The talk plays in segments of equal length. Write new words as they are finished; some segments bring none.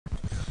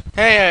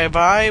Hey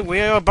everybody,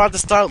 we're about to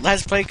start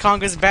Let's Play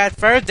Conker's Bad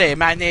Fur Day.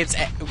 My name's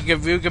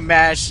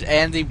Gamash,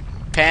 Andy,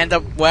 Panda,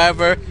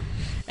 whatever,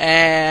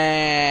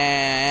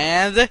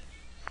 and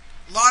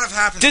lot of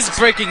happens. this is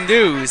breaking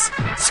news.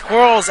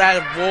 Squirrels out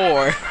of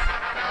war.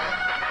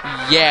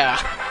 Yeah.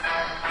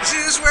 You see,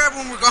 this is where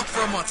when we're gone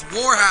for a month,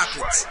 war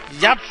happens.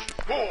 Yup.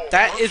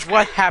 That is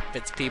what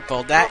happens,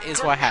 people. That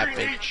is what happens.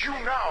 We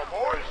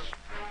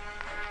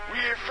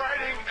are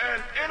fighting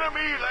an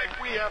enemy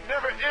like we have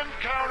never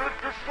encountered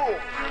before.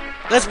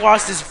 Let's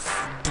watch this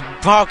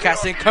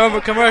broadcasting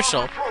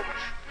commercial. Where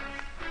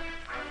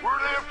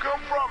they have come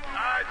from,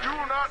 I do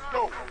not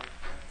know.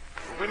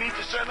 But we need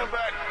to send them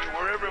back to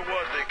wherever it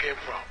was they came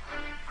from.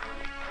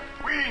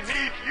 We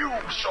need you,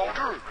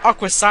 soldier.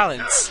 Awkward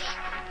silence.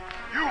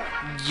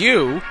 Yes,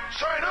 You?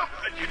 sign up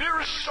at your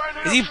nearest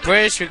sign-in Is he station.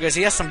 British? Because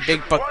he has some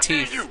big buck What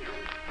need teeth. you? And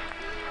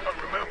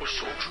remember,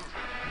 soldier,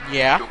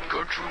 Yeah. your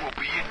country will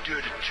be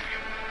indebted to you.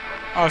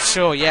 Oh,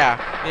 sure,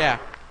 yeah.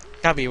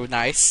 That'd be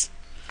nice.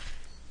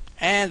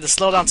 And the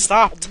slowdown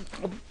stopped.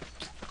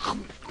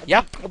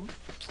 Yep.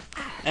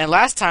 And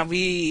last time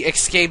we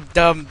escaped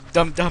the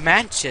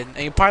mansion,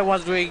 and you're probably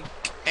wondering,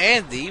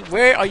 Andy,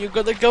 where are you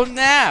gonna go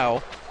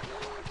now?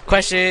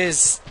 Question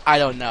is, I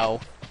don't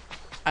know.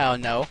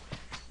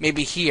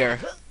 Maybe here.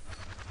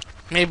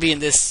 Maybe in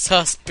this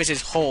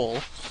suspicious hole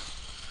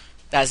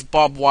that's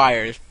barbed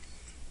wire.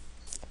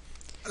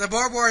 The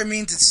barbed wire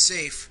means it's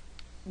safe.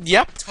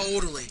 Yep.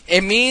 Totally.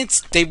 It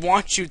means they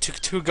want you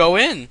to go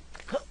in.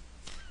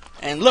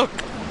 And look.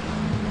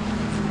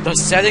 The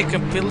setting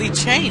completely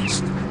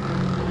changed.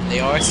 They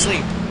are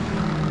asleep.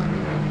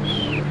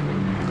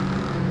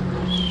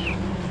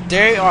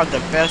 They are the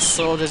best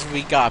soldiers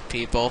we got,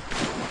 people.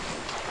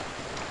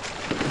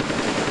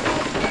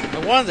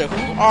 I wonder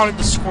who are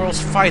the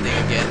squirrels fighting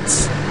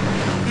against.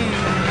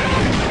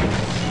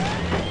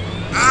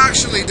 I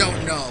actually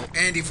don't know.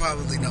 Andy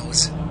probably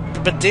knows.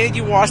 But did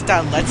you watch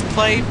that Let's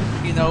Play,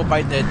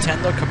 by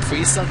Nintendo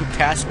Capri Sun who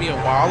passed me a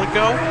while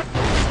ago?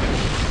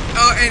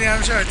 Oh, Andy,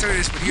 I'm trying to tell you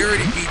this, but he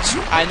already beat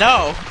you. I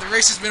know. The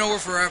race has been over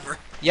forever.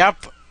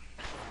 Yep.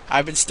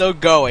 I've been still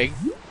going.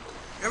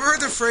 Ever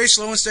heard the phrase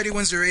slow and steady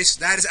wins the race?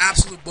 That is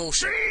absolute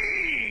bullshit.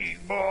 Hey,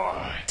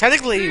 boy.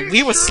 Technically,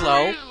 we were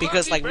slow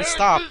because, we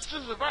stopped.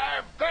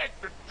 Survive back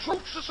the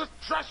atrocious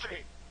atrocity.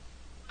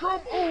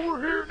 Come over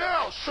here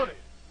now, sonny.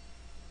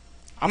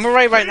 I'm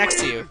right next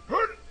to you.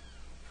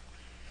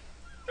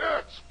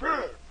 That's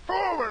good.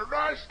 Forward,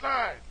 nice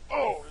line.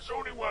 Oh, there's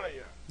only one of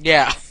you.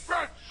 Yeah.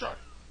 Right, son.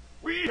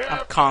 We have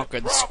I've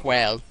conquered the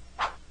square.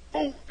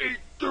 Boat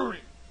 8:30.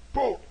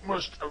 Boat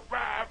must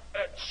arrive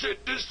at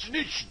said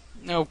destination.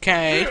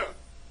 Okay. Yeah.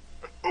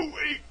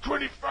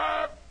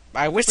 08:25.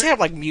 I wish they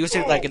had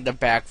music in the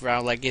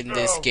background in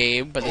this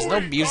game, but there's no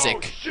music.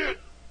 Oh, shit.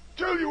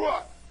 Tell you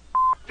what.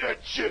 That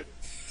shit.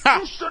 Ha!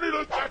 You sonny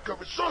look like a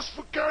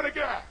resourceful kind of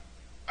guy.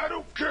 I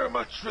don't care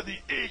much for the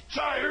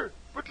attire,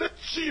 but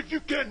let's see if you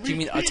can Do you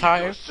mean redeem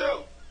attire?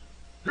 yourself.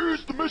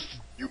 Here's the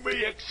mission. You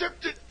may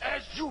accept it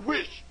as you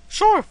wish.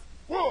 Sure.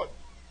 1.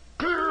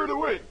 Clear the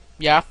way.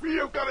 Yeah. We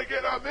have got to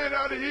get our men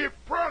out of here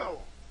pronto.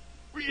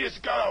 We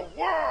just got a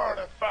war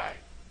to fight.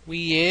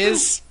 We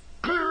is.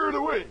 Clear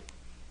the way.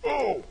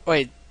 Oh.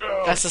 Wait.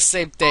 That's the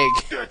same thing.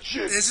 That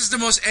shit. This is the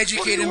most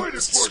educated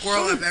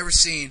squirrel I've ever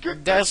seen.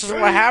 Get That's that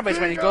what happens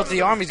thing when you go out to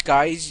the of armies,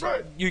 guys.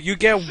 Right. You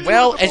get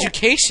well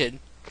education.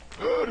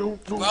 I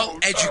don't know Well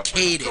what I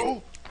educated.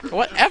 know.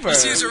 Whatever. You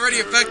see, it's already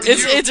affecting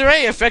you. It's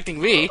already affecting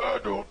me. I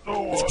don't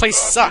know This what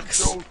place I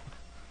sucks. don't-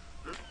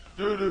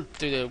 Dude,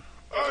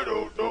 I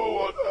don't know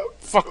what I...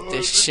 fuck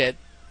this shit.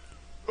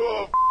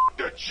 Oh,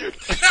 that shit.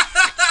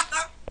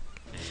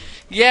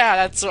 Yeah,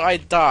 that's what I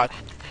thought.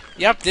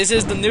 Yep, this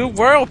is the new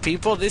world,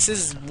 people. This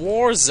is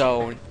war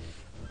zone.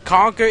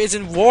 Conker is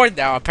in war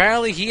now.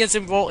 Apparently, he is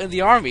enrolled in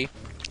the army.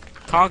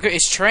 Conker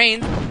is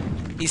trained.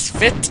 He's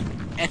fit,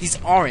 and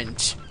he's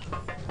orange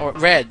or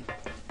red.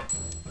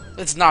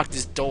 Let's knock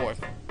this door.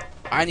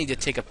 I need to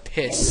take a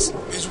piss.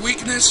 His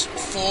weakness,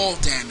 fall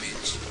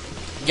damage.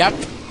 Yep,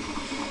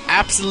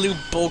 absolute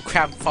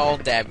bullcrap fall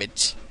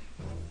damage.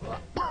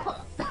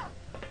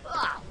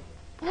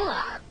 You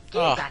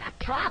got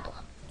a problem.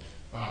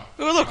 Oh,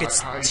 look, it's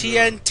Hi,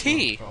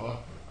 TNT. fella.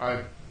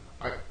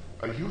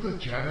 Are you the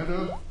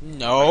janitor?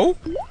 No.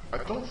 I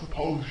don't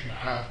suppose you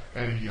have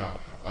any,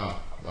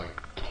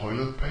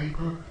 toilet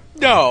paper?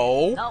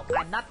 No. No,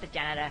 I'm not the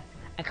janitor.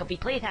 And could we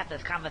please have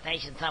this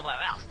conversation somewhere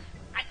else?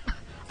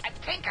 I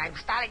think I'm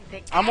starting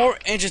to... I'm more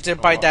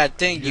interested by that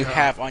thing you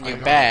have on your I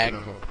got a bag,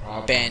 bit of a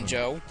problem,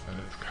 Banjo. And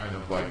it's kind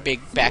of like... Big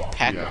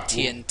backpack Yeah, of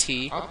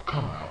TNT. I'll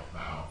come out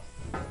now.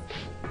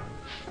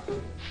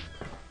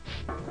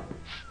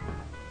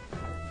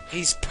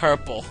 He's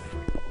purple.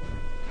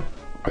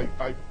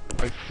 I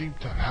seem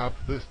to have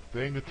this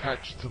thing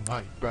attached to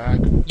my back.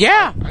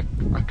 Yeah.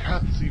 I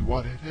can't see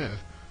what it is.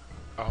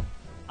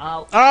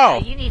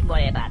 Oh. You need to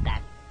worry about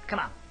that. Come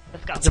on,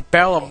 let's go. It's a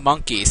barrel of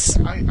monkeys.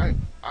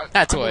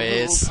 That's I'm what it a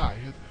little is.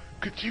 tired.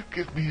 Could you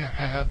give me a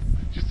hand?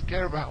 Just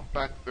get around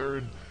back there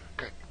and,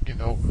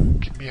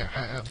 give me a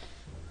hand.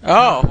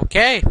 Oh,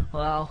 okay.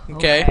 Well,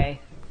 Okay. okay.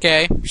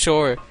 Okay,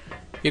 sure.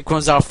 Here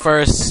comes our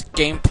first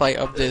gameplay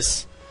of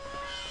this.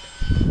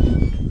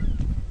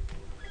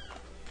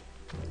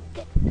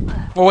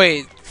 Oh,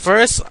 wait,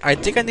 first, I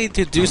think I need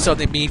to do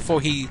something before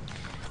he...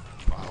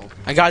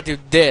 I gotta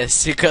do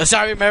this, because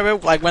I remember,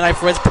 like, when I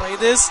first played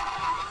this,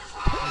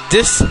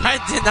 I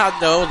did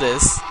not know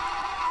this.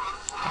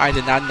 I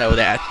did not know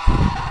that.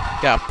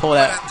 Gotta pull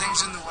that... That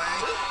thing's in the way.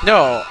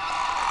 No.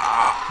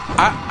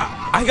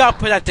 I gotta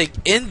put that thing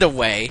in the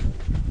way.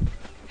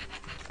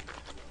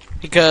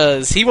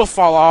 Because he will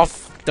fall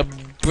off the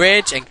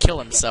bridge and kill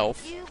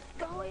himself.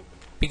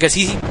 Because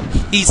he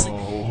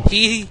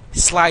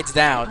slides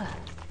down.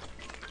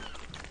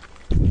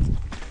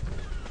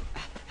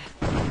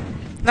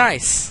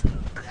 Nice.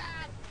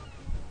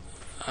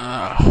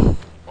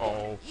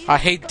 I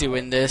hate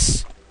doing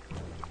this.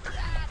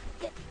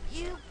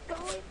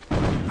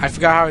 I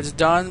forgot how it's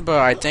done, but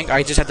I think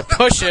I just have to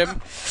push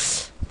him.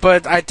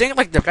 But I think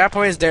like the bad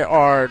part is there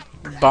are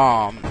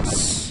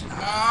bombs.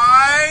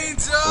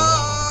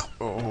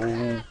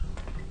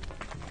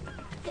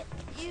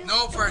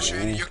 No pressure,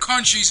 Eddie. Your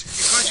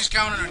country's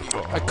counting on you.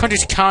 My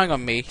country's counting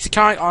on me. He's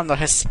counting on the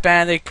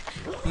Hispanic,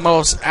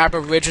 most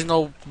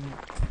aboriginal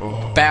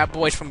bad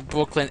boys from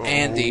Brooklyn,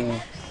 Andy.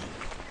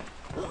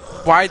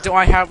 Why do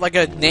I have like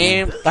a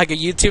name, like a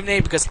YouTube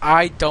name? Because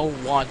I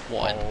don't want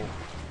one.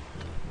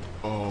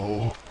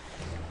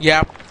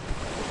 Yep.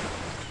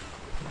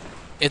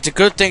 It's a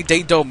good thing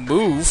they don't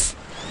move.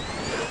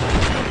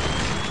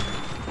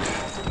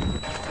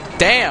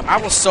 Damn, I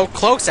was so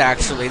close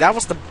actually. That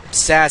was the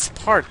saddest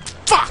part.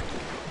 Fuck!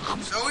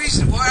 So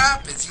what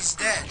happens? He's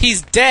dead.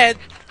 He's dead.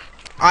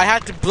 I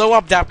had to blow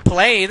up that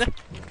plane.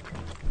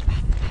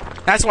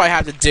 That's what I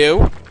had to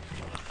do.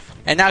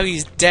 And now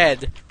he's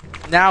dead.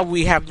 Now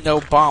we have no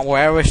bomb.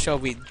 Whatever shall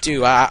we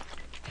do? I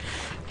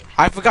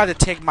forgot to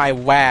take my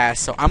WAS,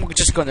 so I'm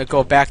just gonna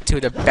go back to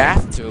the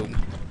bathroom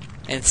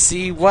and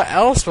see what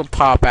else will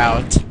pop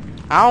out.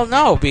 I don't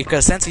know,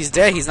 because since he's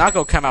dead, he's not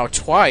gonna come out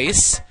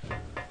twice.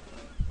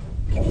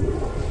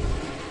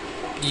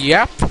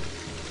 Yep.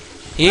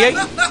 He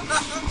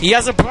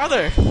has a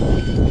brother.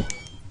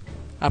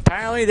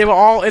 Apparently, they were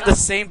all in the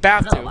same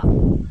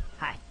bathroom.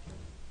 Hi.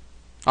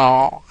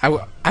 Oh,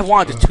 I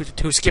wanted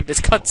to skip this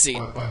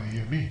cutscene. What do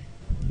you mean?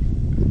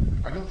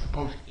 I don't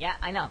suppose... Yeah,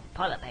 I know.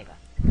 Toilet paper.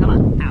 Come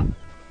on,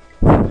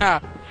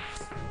 out.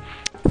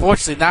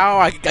 Fortunately, now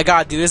I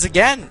gotta do this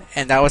again,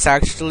 and that was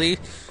actually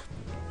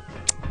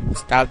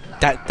that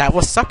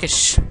was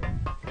suckish.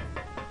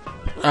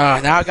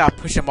 Now I gotta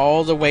push him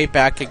all the way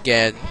back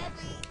again.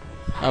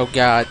 Oh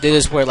god,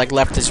 this is where like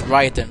left is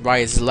right and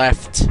right is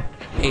left.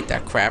 Hate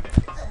that crap.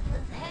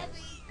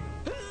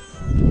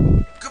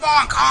 Come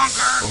on,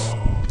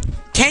 Conker.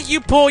 Can't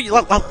you pull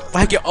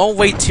like your own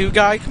way too,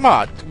 guy? Come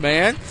on,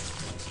 man.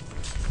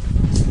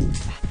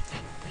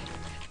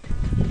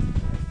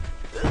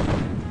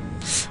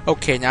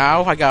 Okay,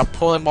 now I gotta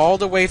pull him all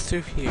the way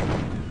through here.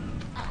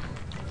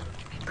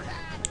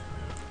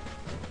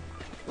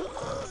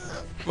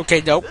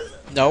 Okay, nope.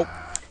 Nope.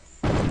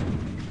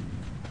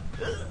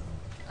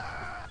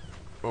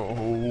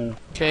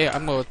 Okay,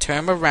 I'm gonna turn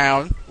him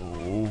around.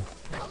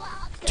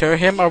 Turn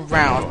him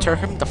around. Turn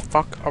him the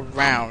fuck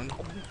around.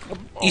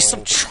 Eat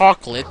some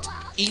chocolate.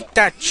 Eat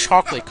that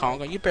chocolate,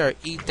 Conker. You better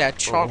eat that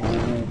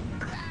chocolate.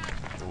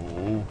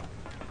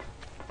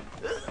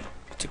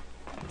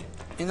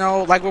 You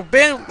know, like what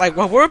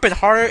would have been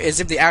harder is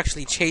if they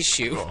actually chase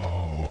you.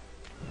 I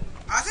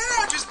think that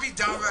would just be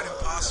downright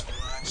impossible,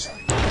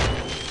 actually.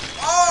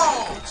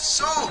 Oh,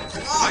 so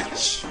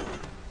clutch.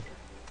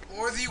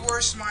 Or the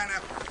worst mine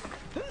ever.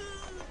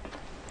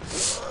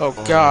 Oh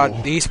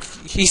god,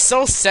 he's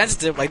so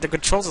sensitive. Like the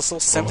controls are so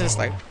sensitive. It's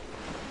like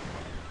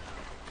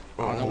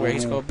I don't know where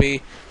he's gonna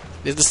be.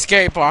 There's the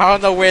scary part. I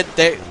don't know where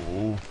they.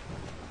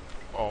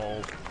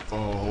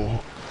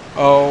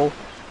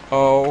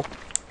 Oh.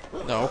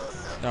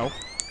 No.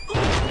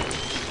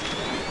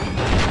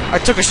 I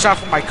took a shot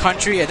from my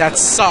country and that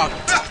sucked.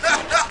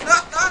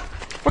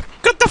 What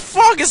the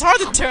fuck? It's hard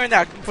to turn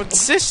that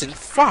position.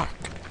 Fuck.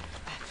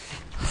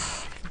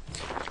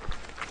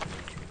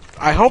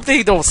 I hope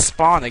they don't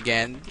spawn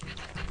again.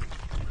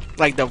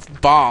 Like the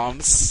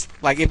bombs.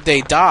 Like if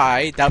they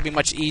die, that would be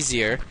much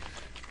easier.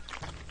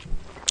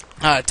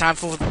 Time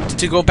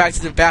to go back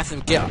to the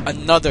bathroom and get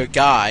another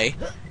guy.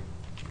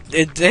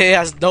 It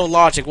has no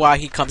logic why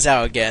he comes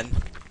out again.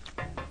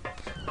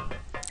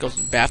 Goes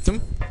to the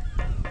bathroom.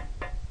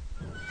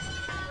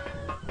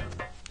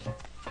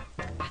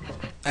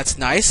 That's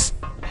nice.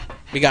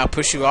 We gotta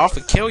push you off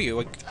and kill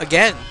you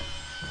again.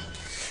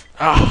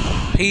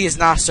 He is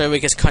not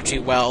serving his country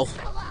well.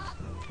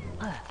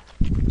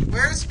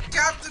 Where's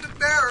Captain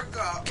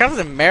America?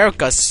 Captain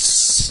America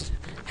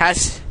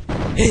has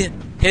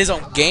his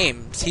own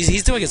games.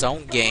 He's doing his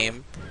own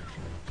game.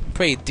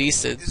 Pretty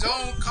decent. His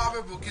own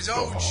comic book, his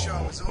own show,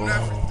 his own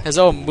everything. His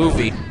own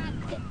movie.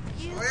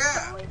 Oh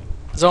yeah.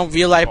 His own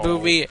real life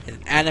movie,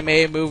 an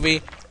animated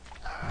movie.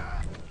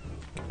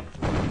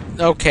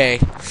 Okay.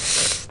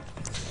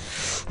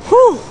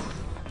 Whew.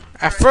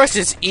 At first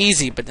it's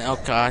easy, but then, oh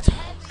god.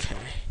 Okay.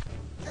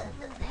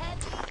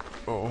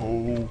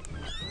 Oh.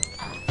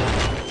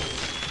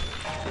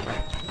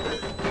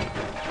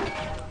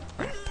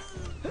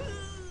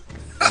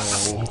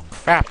 Oh.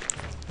 Crap.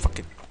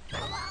 Fucking.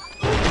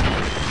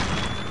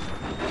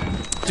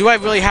 Do I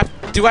really have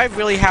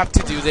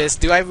to do this?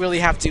 Do I really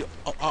have to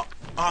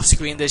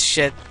off-screen this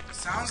shit?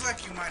 Sounds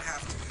like you might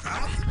have to.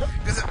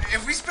 Because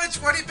if we spend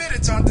 20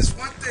 minutes on this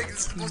one thing,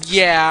 it's supposed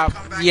to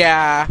come back.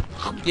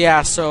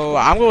 Yeah, so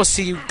I'm gonna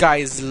see you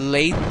guys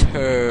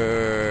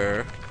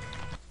later.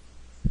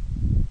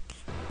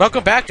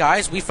 Welcome back,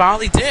 guys. We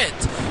finally did.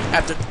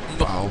 After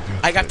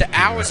I got the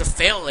hours of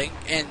failing,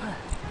 and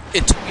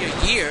it took me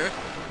a year.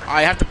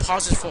 I had to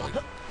pause it for.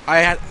 I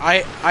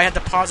had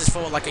to pause this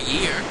for like a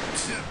year.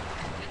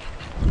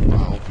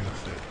 I'll get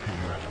that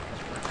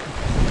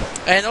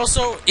here. And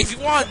also, if you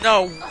want to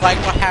know like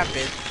what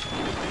happened,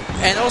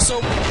 and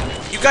also,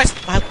 you guys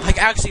like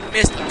actually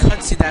missed a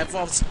cutscene that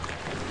involves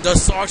the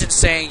sergeant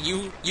saying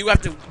you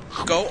have to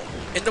go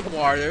in the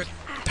water,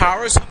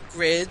 power some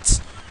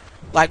grids,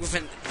 like with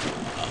an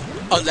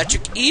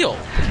electric eel.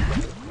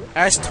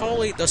 That's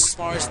totally the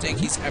smartest thing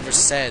he's ever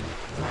said.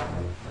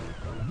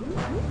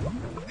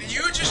 And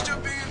you just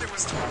jumping in there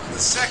was totally the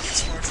second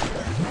smartest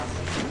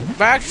thing.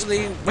 But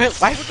actually, we're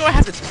gonna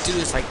have to do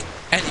this like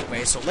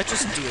anyway, so let's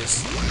just do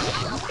this.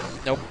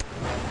 Nope.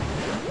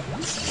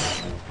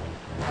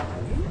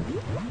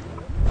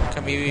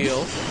 Come here,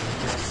 eel.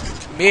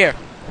 Come here,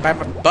 by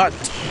my butt.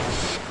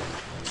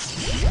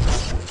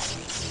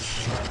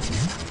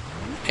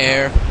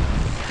 Air.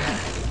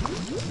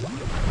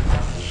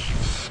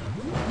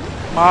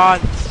 Come on,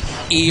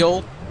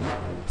 eel.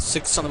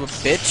 Sick son of a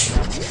bitch.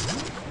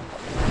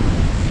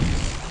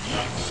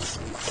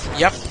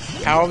 Yep,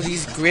 power of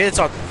these grids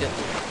are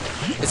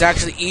is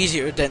actually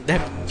easier than the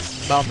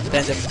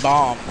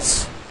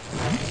bombs.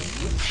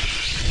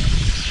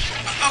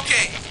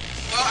 Okay,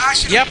 well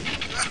actually... Yep.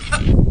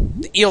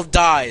 The eel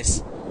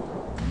dies.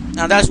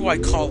 Now that's what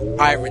I call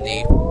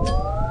irony.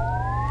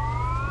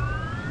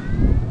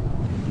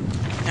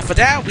 And for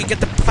that, we get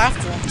the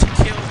platform to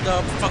kill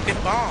the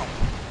fucking bomb.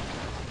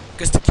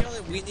 Because to kill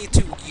it, we need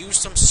to use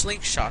some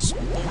slingshot, some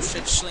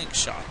bullshit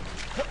slingshot.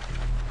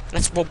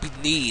 That's what we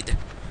need.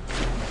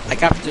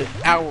 Like after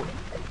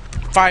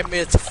 5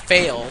 minutes of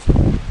fail,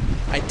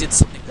 I did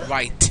something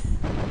right.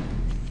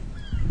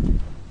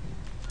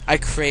 I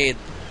created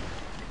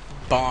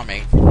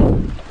bombing.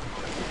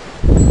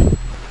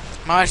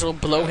 Might as well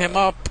blow him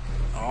up.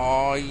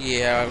 Oh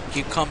yeah,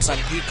 here comes them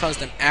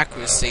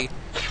accuracy.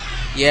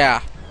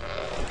 Yeah,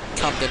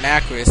 comes them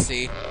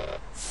accuracy.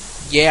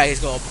 Yeah, he's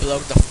gonna blow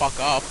the fuck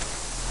up.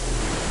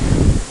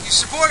 You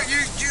support you.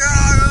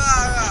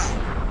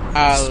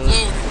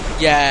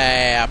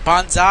 Yeah,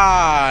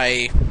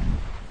 bonsai,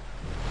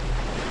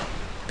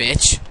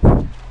 bitch.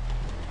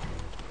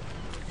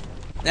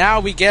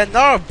 Now we get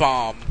another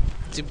bomb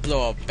to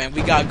blow up, and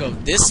we gotta go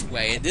this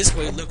way, and this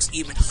way looks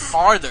even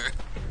harder.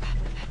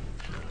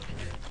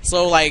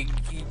 So, like,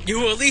 you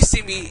will at least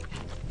see me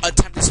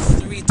attempt this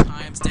 3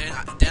 times, then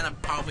I'm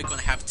probably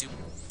gonna have to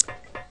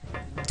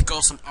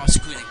go some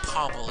off-screening,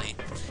 probably.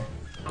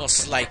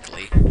 Most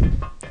likely.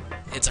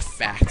 It's a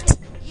fact.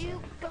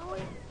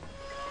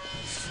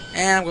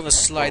 And I'm gonna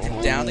slide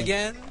him down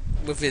again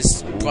with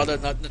his brother,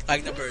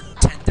 like number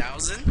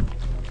 10,000.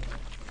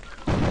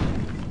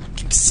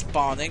 Keep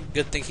spawning.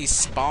 Good thing he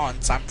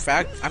spawns. I'm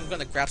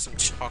gonna grab some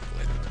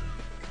chocolate.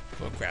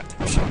 We'll grab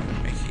the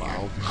chocolate right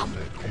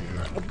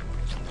here.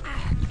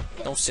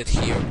 Don't sit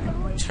here.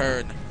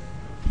 Turn.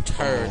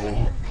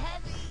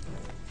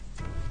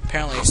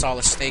 Apparently, a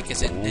solid snake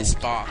is in this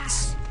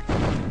box.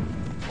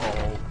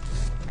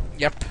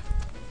 Yep.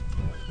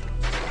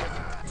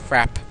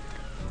 Crap.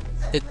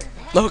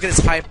 Look at this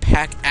high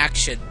pack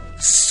action.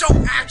 So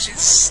action,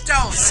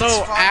 stealth.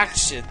 So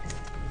action.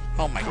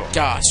 Oh my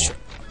gosh.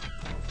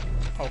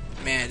 Oh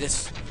man,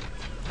 this.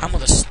 I'm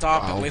gonna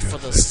stop and wait for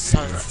the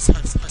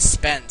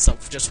suspense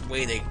of just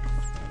waiting.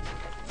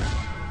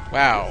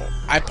 Wow,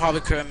 I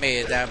probably could have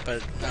made that,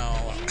 but no,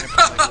 I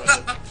probably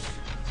wouldn't.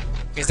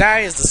 Because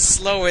that is the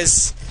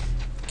slowest.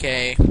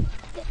 Okay,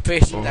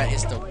 pretty sure that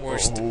is the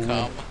worst to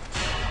come.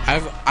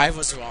 I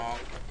was wrong.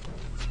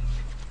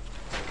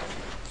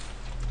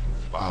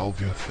 I'll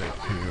get that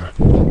here.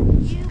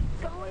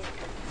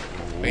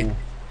 Wait.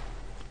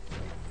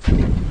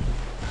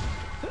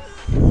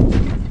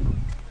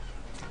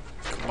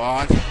 Come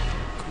on.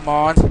 Come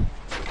on.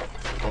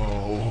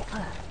 Oh.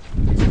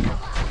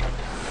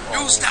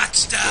 Use that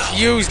stuff.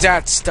 Use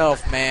that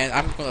stuff, man.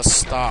 I'm gonna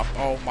stop.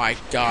 Oh my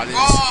god.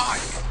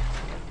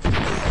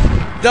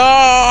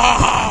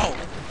 No!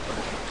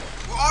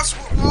 We'll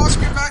all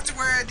scream back to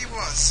where Andy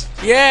was.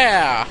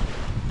 Yeah!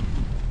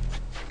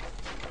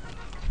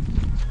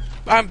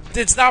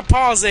 It's not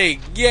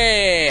pausing!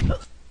 Yeah!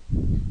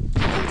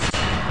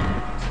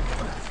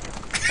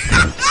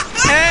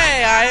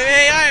 Hey,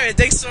 Ivan,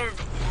 thanks for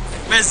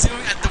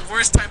resuming at the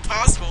worst time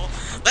possible.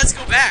 Let's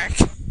go back.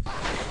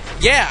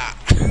 Yeah!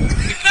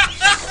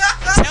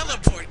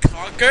 Teleport,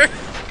 Conker!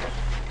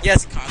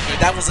 Yes, Conker,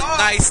 that was a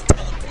nice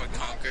teleport,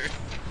 Conker.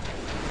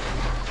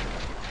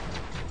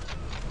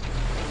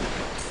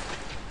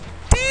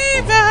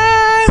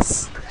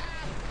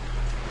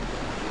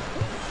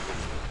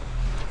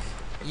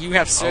 You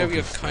have served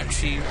your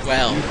country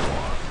well,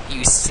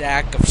 you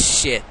sack of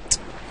shit.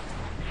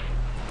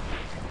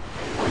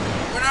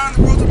 We're not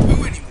in the world of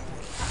poo anymore.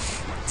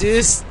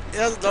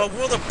 The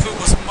World of Poo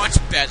was much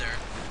better.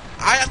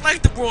 I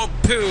like the World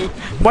of Poo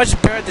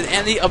much better than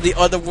any of the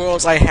other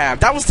worlds I have.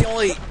 That was the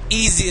only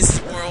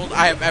easiest world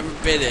I have ever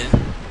been in.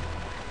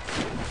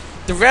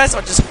 The rest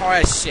are just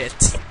hard as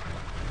shit.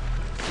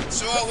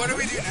 So, what do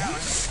we do now?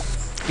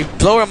 You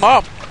blow him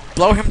up.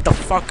 Blow him the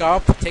fuck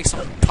up.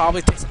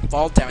 Probably take some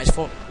fall damage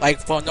for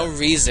no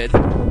reason.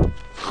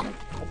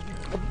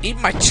 Eat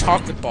my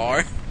chocolate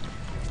bar.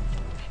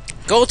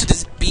 Go to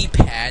this B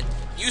pad.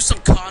 Use some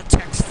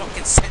context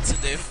fucking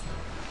sensitive.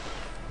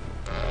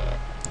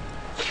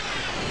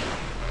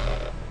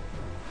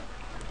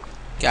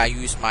 Gotta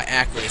use my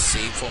accuracy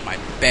for my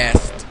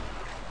best.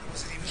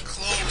 Wasn't even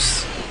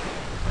close.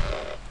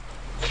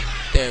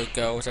 There it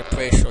goes. I'm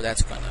pretty sure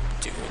that's gonna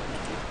do it.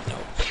 No.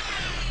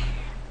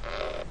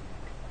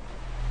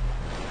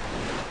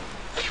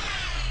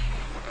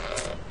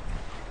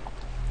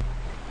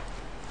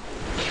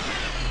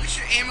 We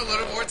should aim a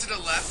little more to the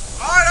left.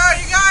 Oh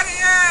no, you got it!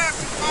 Yeah!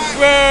 Fine.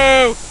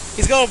 Whoa!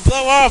 He's gonna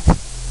blow up!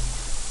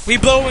 We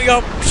blowing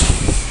up!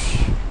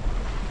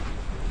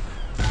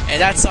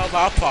 And that's all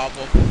our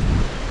problem.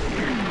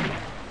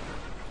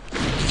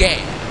 Yeah.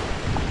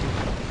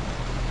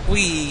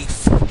 We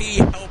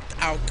helped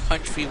our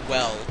country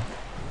well.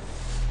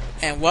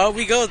 And what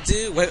we gonna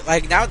do,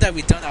 like now that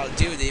we've done our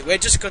duty, we're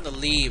just gonna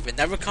leave and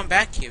never come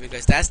back here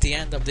because that's the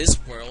end of this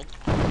world.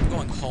 I'm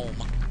going home.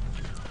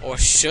 Or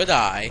should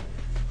I?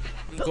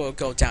 I'm gonna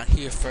go down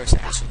here first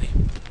actually.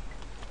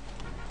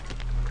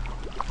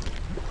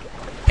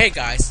 Hey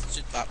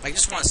guys, I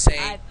just wanna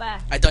say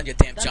I done your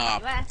damn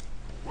job.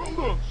 Well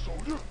done,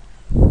 soldier.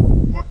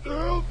 What the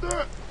hell's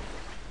that?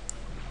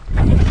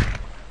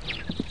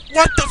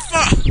 What the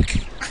fuck?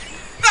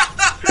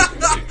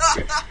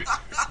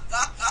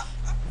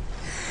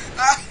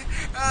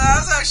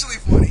 That's actually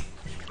funny.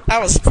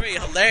 That was pretty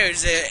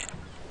hilarious.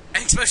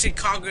 Especially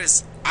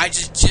Conker's I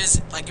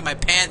just like in my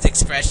pants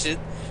expression.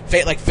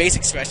 Face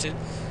expression.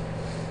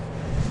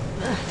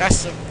 That's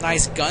some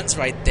nice guns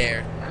right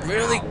there.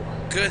 Really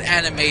good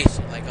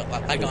animation, like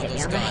on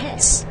those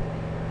guns.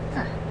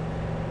 Huh.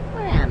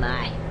 Where am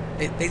I?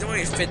 They don't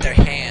even fit their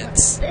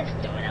hands. What's this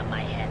doing on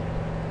my head?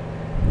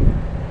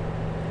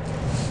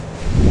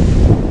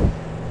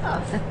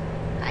 Oh,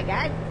 hi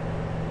guys.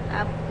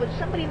 Would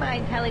somebody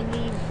mind telling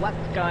me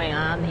what's going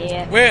on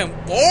here? We're in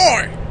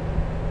war!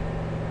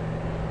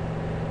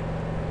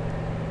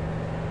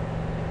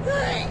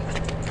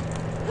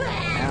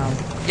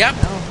 Yep.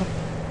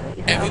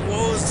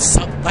 Everyone's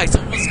like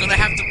someone's gonna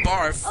have to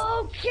barf.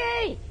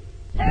 Okay,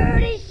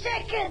 30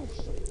 seconds.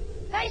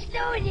 Nice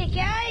knowing you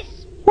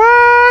guys.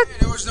 What?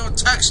 There was no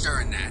text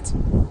during that.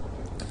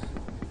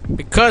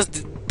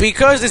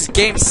 Because this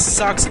game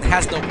sucks and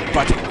has no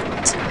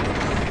buttons.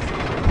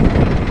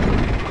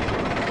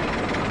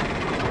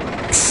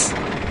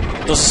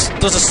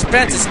 The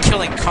suspense is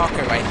killing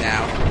Conker right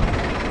now.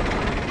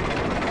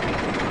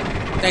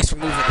 Thanks for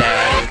moving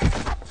that, dude.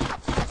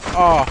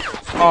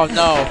 Oh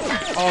no.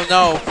 Oh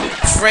no.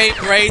 Frame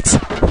rate.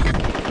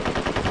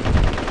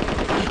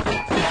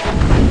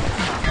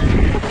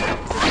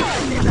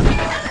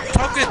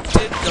 Conker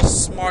did the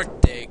smart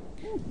thing.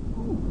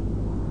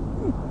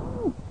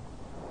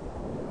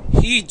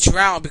 He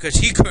drowned because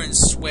he couldn't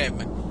swim.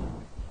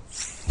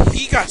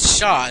 He got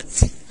shot.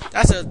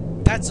 That's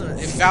an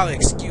invalid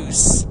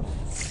excuse.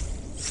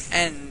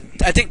 And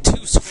I think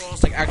 2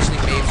 squirrels actually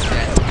made for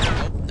that.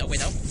 Nope, no, wait,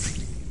 no.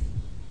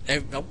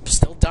 Nope,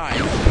 still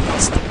dying.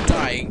 Still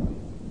dying.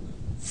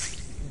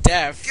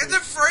 Death. Get the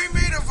frame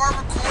rate of our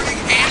recording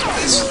and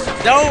this.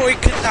 No,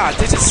 it could not.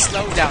 They just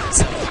slowed down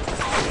itself.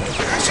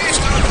 Actually, it's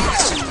not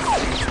noticed.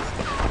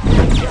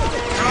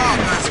 Oh,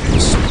 that's gonna be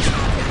so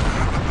choppy.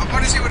 I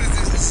want to see what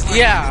this is like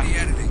Yeah. in the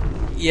editing.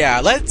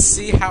 Yeah, let's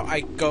see how I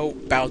go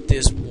about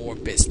this war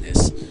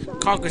business.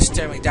 Conker's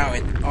staring down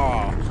in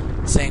awe,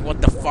 saying, "What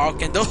the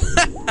fuck?" And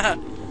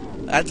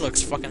that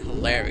looks fucking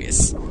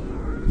hilarious.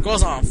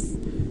 Goes on.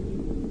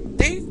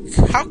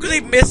 How could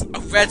they miss a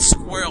red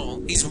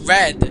squirrel? He's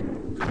red.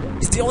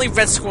 He's the only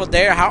red squirrel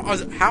there. How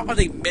are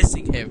they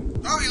missing him?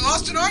 Oh, you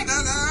lost tonight?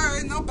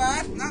 Alright, not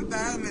bad, not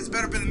bad. I mean, it's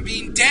better than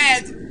being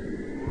dead.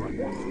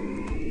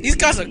 These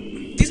guys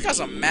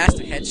are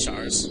master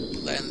headshots.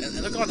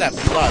 And look at all that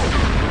blood.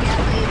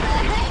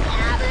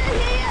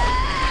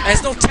 And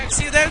there's no text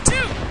here there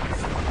too.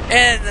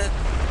 And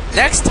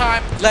next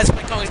time, Let's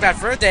Play Conker's Bad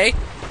Fur Day,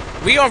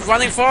 we are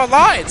running for our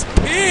lives.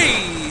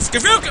 Peace.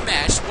 Gavilka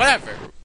Mash. Whatever.